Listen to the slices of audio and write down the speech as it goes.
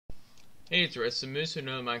Hey, it's Redstone with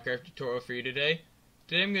another Minecraft tutorial for you today.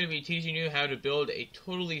 Today I'm going to be teaching you how to build a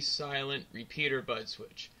totally silent repeater bud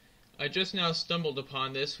switch. I just now stumbled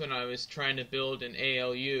upon this when I was trying to build an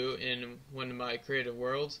ALU in one of my creative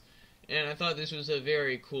worlds, and I thought this was a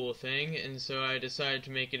very cool thing, and so I decided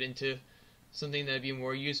to make it into something that would be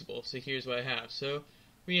more usable. So here's what I have. So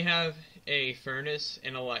we have a furnace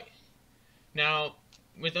and a light. Now,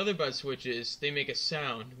 with other bud switches, they make a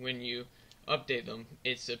sound when you update them.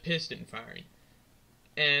 It's a piston firing.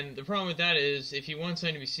 And the problem with that is, if you want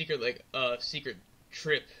something to be secret, like a secret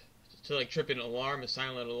trip, to trip an alarm, a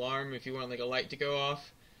silent alarm, if you want like a light to go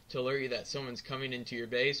off to alert you that someone's coming into your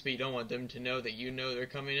base, but you don't want them to know that you know they're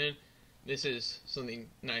coming in, this is something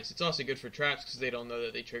nice. It's also good for traps because they don't know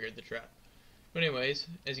that they triggered the trap. But anyways,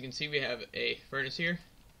 as you can see, we have a furnace here.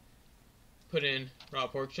 Put in raw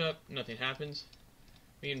pork chop, nothing happens.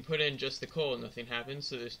 We can put in just the coal, nothing happens,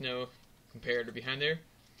 so there's no comparator behind there.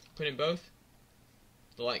 Put in both,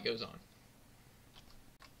 the light goes on.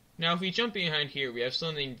 Now if we jump behind here, we have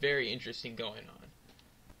something very interesting going on.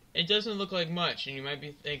 It doesn't look like much, and you might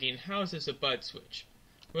be thinking, how is this a bud switch?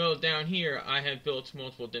 Well, down here I have built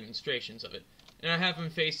multiple demonstrations of it, and I have them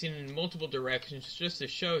facing in multiple directions just to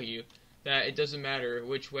show you that it doesn't matter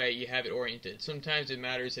which way you have it oriented. Sometimes it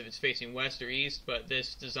matters if it's facing west or east, but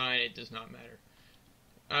this design, it does not matter.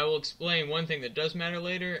 I will explain one thing that does matter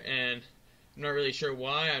later, and I'm not really sure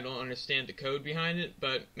why. I don't understand the code behind it,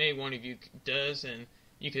 but maybe one of you does, and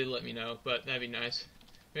you could let me know, but that'd be nice.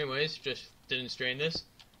 Anyways, just demonstrating this.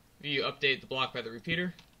 If you update the block by the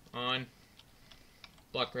repeater, on,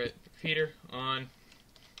 block by the repeater, on,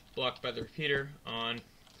 block by the repeater, on,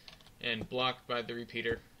 and block by the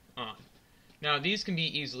repeater, on. Now, these can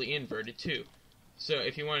be easily inverted, too. So,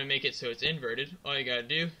 if you want to make it so it's inverted, all you gotta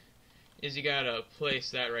do is you gotta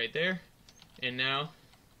place that right there, and now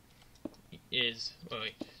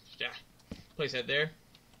place that there,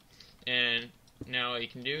 and now all you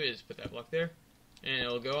can do is put that block there, and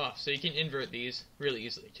it'll go off. So you can invert these really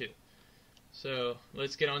easily too. So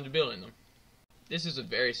let's get on to building them. This is a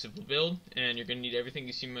very simple build, and you're going to need everything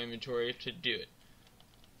you see in my inventory to do it.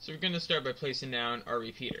 So we're going to start by placing down our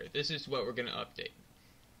repeater. This is what we're going to update.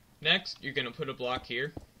 Next, you're going to put a block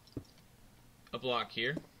here,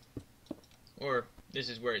 or this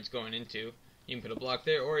is where it's going into. You can put a block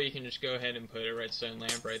there, or you can just go ahead and put a redstone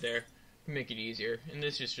lamp right there to make it easier. And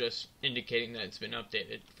this is just indicating that it's been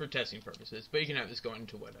updated for testing purposes, but you can have this go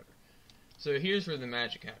into whatever. So here's where the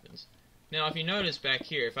magic happens. Now if you notice back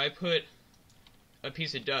here, if I put a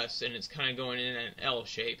piece of dust and it's kind of going in an L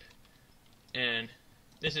shape, and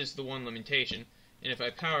this is the one limitation, and if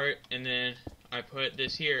I power it and then I put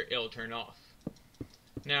this here, it'll turn off.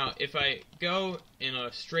 Now if I go in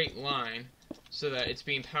a straight line so that it's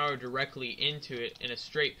being powered directly into it in a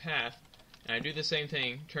straight path, and I do the same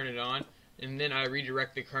thing, turn it on, and then I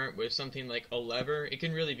redirect the current with something like a lever. It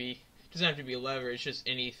can really be, it doesn't have to be a lever, it's just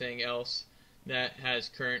anything else that has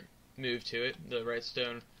current moved to it. The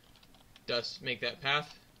redstone does make that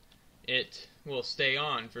path. It will stay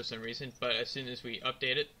on for some reason, but as soon as we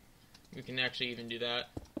update it, we can actually even do that,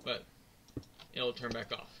 but it'll turn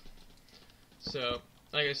back off. So,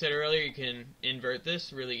 like I said earlier, you can invert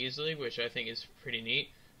this really easily, which I think is pretty neat.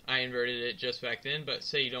 I inverted it just back then, but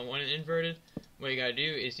say you don't want it inverted, what you gotta do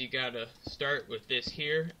is you gotta start with this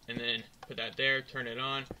here, and then put that there, turn it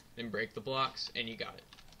on, then break the blocks, and you got it.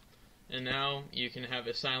 And now you can have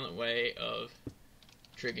a silent way of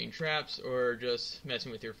triggering traps or just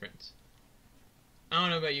messing with your friends. I don't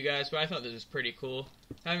know about you guys, but I thought this was pretty cool.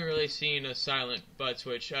 I haven't really seen a silent bud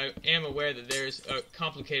switch. I am aware that there's a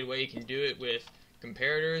complicated way you can do it with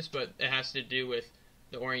comparators, but it has to do with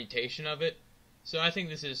the orientation of it. So I think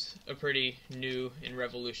this is a pretty new and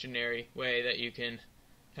revolutionary way that you can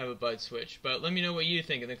have a bud switch. But let me know what you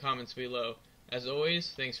think in the comments below. As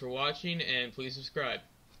always, thanks for watching, and please subscribe.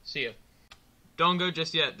 See ya. Don't go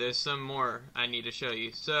just yet, there's some more I need to show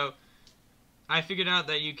you. So, I figured out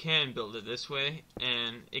that you can build it this way,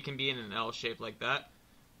 and it can be in an L shape like that.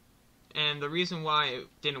 And the reason why it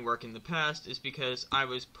didn't work in the past is because I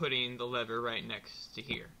was putting the lever right next to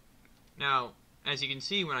here. Now, as you can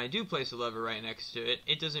see, when I do place the lever right next to it,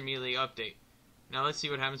 it doesn't immediately update. Now let's see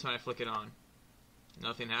what happens when I flick it on.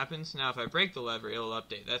 Nothing happens. Now if I break the lever, it'll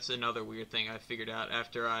update. That's another weird thing I figured out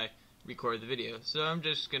after I recorded the video. So I'm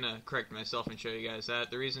just going to correct myself and show you guys that.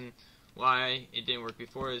 The reason why it didn't work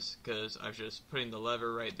before is because I was just putting the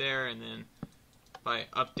lever right there, and then by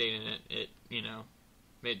updating it, it,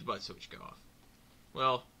 made the bud switch go off.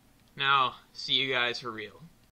 Well, now, see you guys for real.